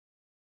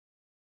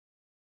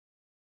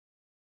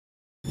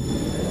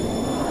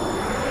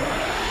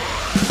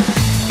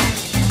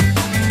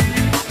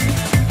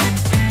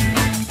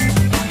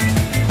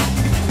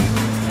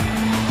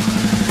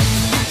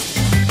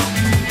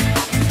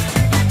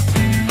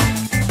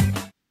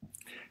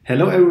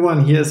Hello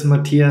everyone, here's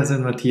Matthias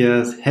and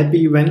Matthias.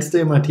 Happy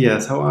Wednesday,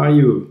 Matthias. How are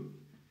you?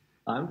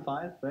 I'm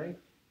fine, thanks.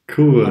 How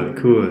Cool, are you?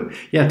 cool.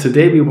 Yeah,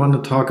 today we want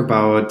to talk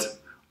about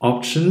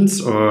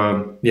options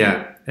or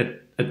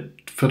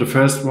for the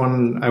first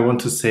one I want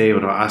to say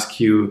or ask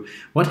you,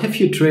 what have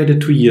you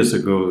traded 2 years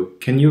ago?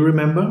 Can you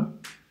remember?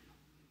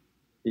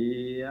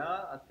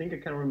 Yeah, I think I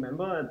can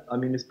remember. I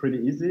mean, it's pretty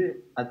easy.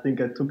 I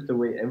think I took the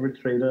way every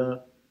trader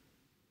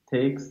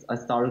takes. I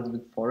started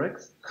with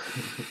Forex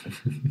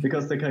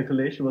because the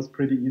calculation was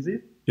pretty easy.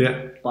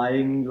 Yeah.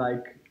 Buying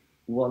like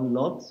one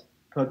lot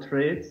per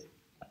trade,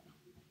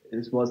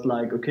 it was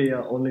like, okay,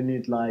 I only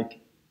need like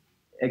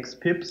X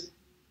pips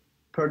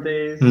per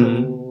day Hmm.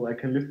 so I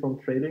can live from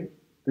trading.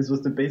 This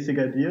was the basic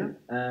idea.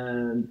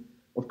 And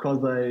of course,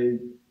 I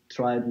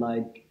tried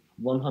like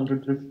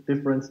 100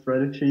 different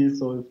strategies.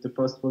 So if the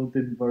first one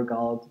didn't work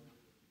out,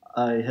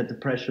 I had the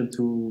pressure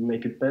to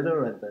make it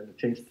better and then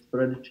change the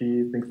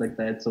strategy, things like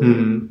that. So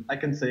Hmm. I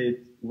can say it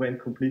went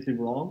completely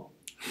wrong.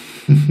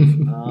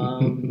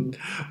 Um,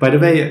 By the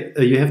way,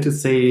 you have to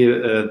say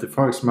the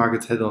forex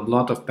markets had a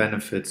lot of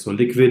benefits. So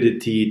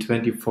liquidity,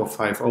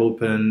 24/5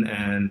 open,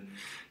 and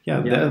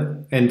yeah, yeah, there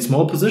and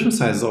small position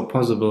sizes are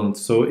possible.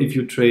 So if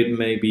you trade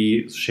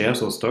maybe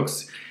shares or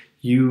stocks,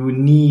 you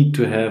need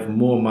to have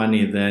more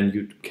money than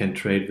you can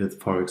trade with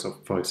forex,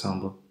 for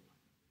example.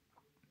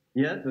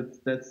 yeah,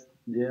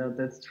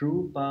 that's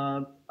true.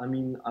 But I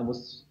mean, I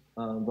was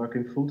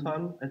working full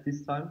time at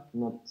this time,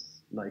 not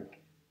like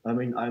I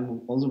mean,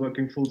 I'm also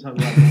working full time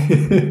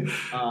right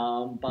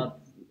now. But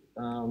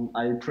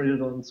I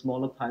traded on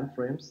smaller time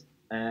frames,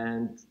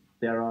 and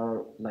there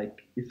are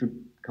like if you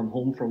come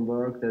home from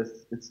work,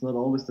 there's it's not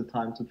always the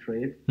time to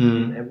trade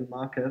in Hmm. every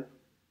market.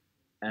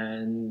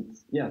 And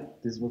yeah,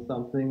 this was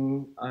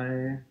something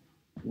I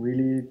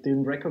really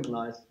didn't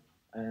recognize,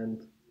 and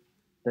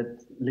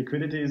that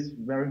liquidity is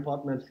very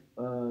important.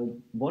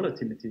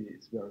 Volatility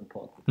is very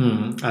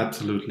important.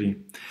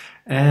 Absolutely.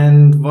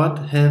 And what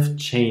have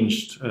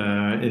changed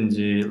in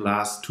the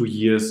last 2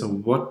 years? So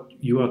what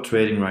you are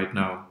trading right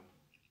now?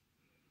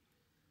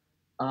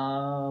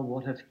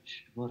 What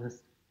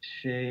has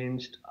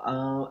changed?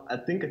 I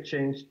think I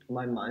changed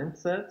my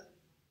mindset.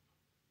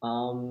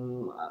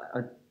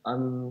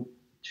 I'm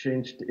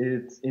changed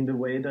it in the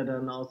way that I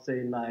now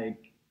say like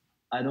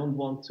I don't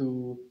want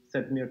to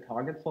set me a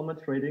target for my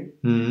trading.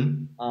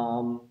 Hmm.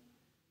 Um,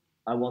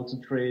 I want to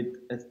trade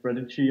a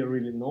strategy I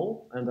really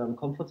know and I'm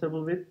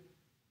comfortable with.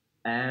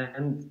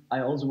 And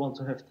I also want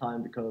to have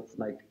time because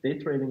like day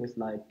trading is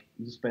like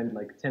you spend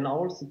like 10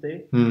 hours a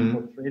day for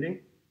Hmm. trading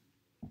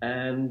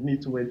and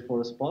need to wait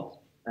for a spot.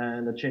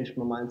 And I changed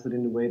my mindset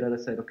in the way that I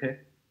said, okay,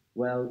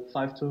 well,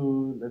 5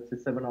 to let's say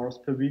 7 hours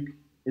per week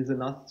is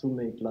enough to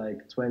make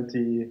like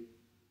 20,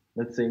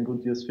 let's say in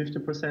good years,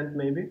 50%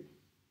 maybe.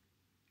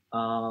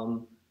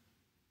 Um,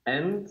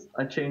 and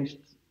I changed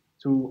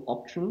to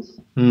options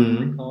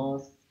Hmm.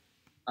 because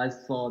I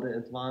saw the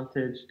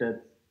advantage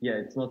that, yeah,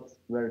 it's not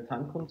very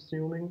time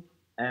consuming.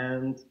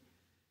 And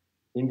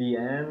in the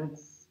end,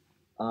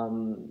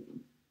 um,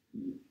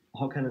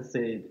 how can I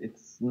say it?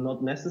 It's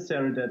not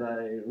necessary that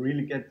I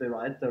really get the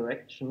right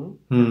direction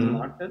in the Hmm.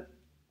 market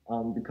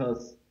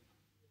because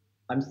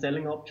I'm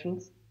selling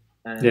options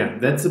Yeah,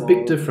 and that's a big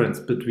therefore, difference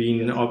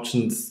between yes,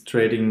 options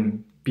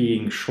trading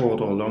being short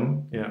or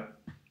long. Yeah.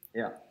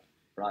 yeah,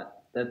 right.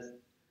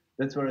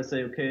 That's where I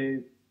say, okay,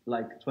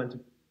 like 20%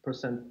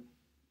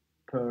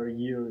 per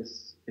year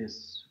is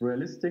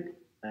realistic,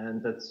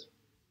 and that's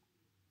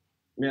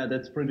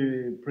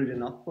pretty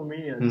enough for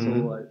me. And so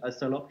Hmm. I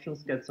sell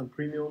options, get some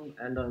premium,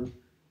 and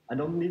I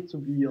don't need to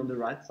be on the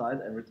right side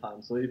every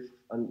time. So if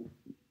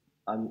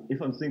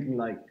I'm thinking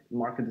like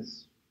market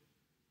is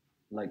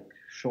like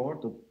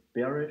short or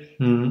bearish,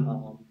 Hmm.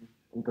 um,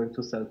 I'm going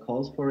to sell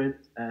calls for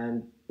it,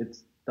 and it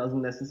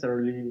doesn't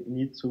necessarily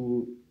need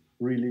to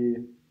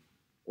really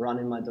run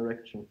in my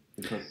direction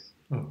because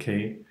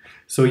Okay.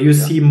 So you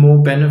yeah, see more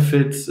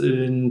benefits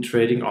in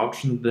trading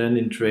options than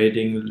in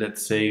trading,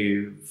 let's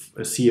say,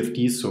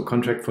 CFDs, so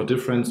contract for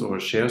difference, or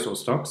shares or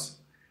stocks?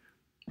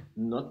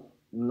 not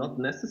not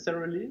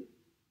necessarily.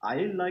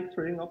 I like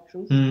trading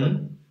options, but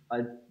Hmm.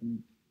 I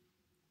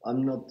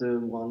I'm not the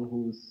one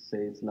who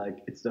says like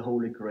it's the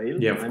holy grail.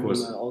 Yeah, of I mean, I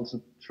course.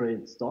 also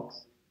trade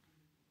stocks.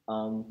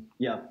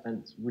 Yeah,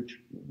 and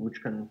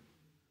which can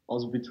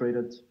also be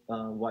traded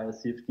via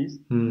CFDs.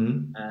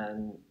 Hmm.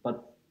 And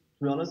but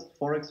to be honest,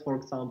 forex, for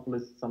example,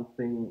 is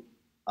something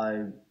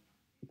I've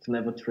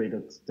never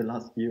traded the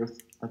last years.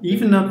 I Even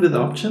think not with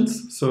but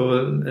options,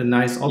 so a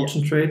nice yeah,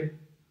 option trade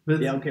yeah,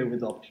 with. okay,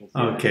 with options,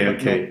 yeah, Okay, but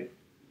okay.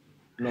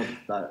 not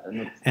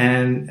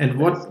And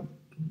dancing.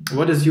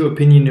 what is your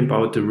opinion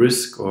about the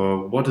risk,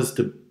 or what is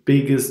the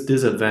biggest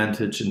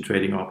disadvantage in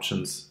trading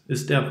options?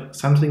 Is there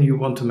something you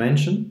want to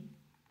mention?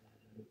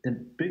 The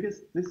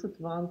biggest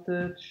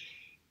disadvantage,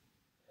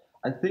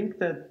 I think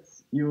that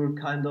you're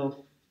kind of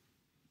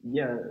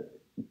yeah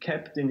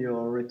kept in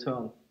your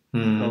return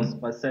because Hmm.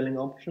 by selling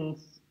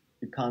options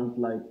you can't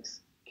like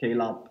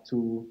scale up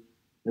to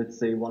let's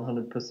say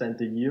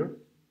 100% a year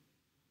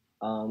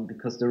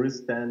because the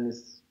risk then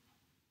is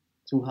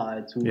too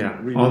high to Yeah,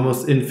 really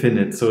almost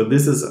infinite. So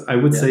this is, I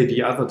would yeah say,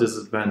 the other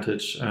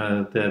disadvantage,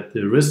 that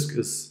the risk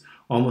is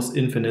almost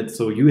infinite.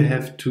 So you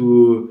have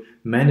to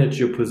manage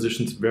your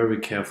positions very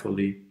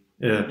carefully.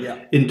 yeah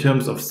In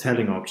terms of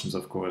selling options,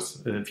 of course.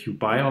 If you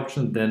buy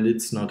options, then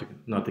it's not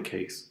the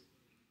case.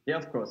 yeah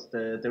of course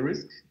the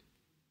risk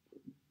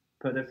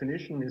per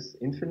definition is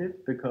infinite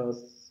because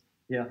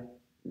yeah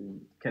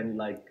can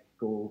like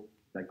go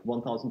like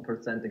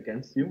 1000%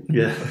 against you.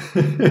 Yeah.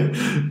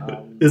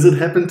 um, Is it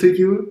happened to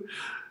you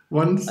I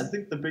once?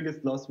 think the biggest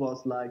loss was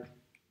like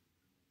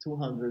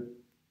 200%.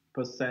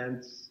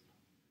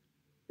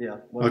 Yeah,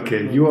 was like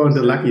Okay, you are on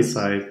the 200% lucky risk.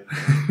 side.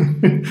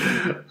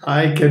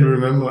 I can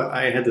remember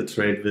I had a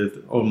trade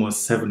with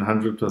almost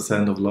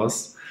 700% of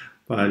loss.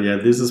 But yeah,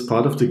 this is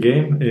part of the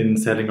game in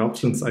selling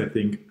options, I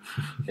think.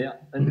 Yeah,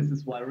 and this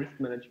is why risk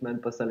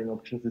management by selling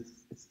options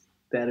is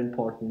that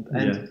important.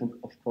 And Yeah.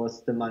 of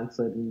course, the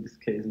mindset in this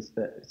case is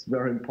that it's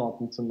very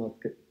important to not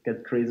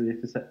get crazy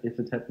if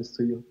it happens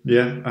to you.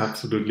 Yeah,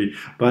 absolutely.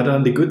 But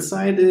on the good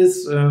side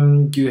is,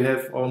 you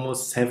have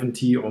almost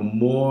 70 or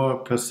more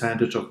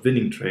percentage of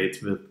winning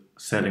trades with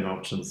selling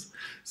options.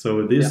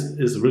 So this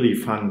Yeah, is really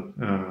fun,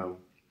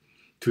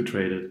 to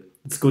trade it.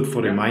 It's good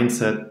for the yeah,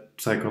 mindset.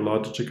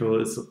 Psychological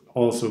is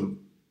also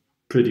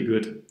pretty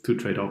good to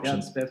trade yeah,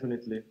 options.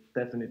 definitely.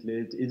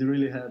 It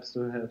really helps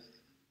to have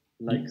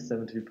like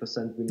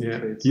 70% winning Yeah,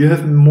 trades. you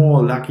have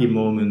more lucky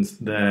moments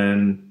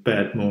than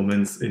bad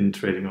moments in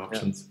trading Yeah,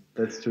 options.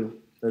 that's true.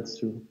 That's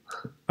true.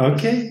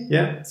 Okay,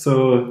 yeah.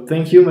 So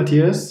thank you,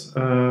 Matthias,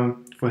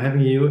 for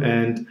having you,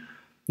 and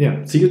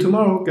yeah, see you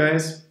tomorrow,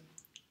 guys.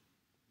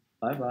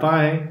 Bye bye.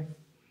 Bye.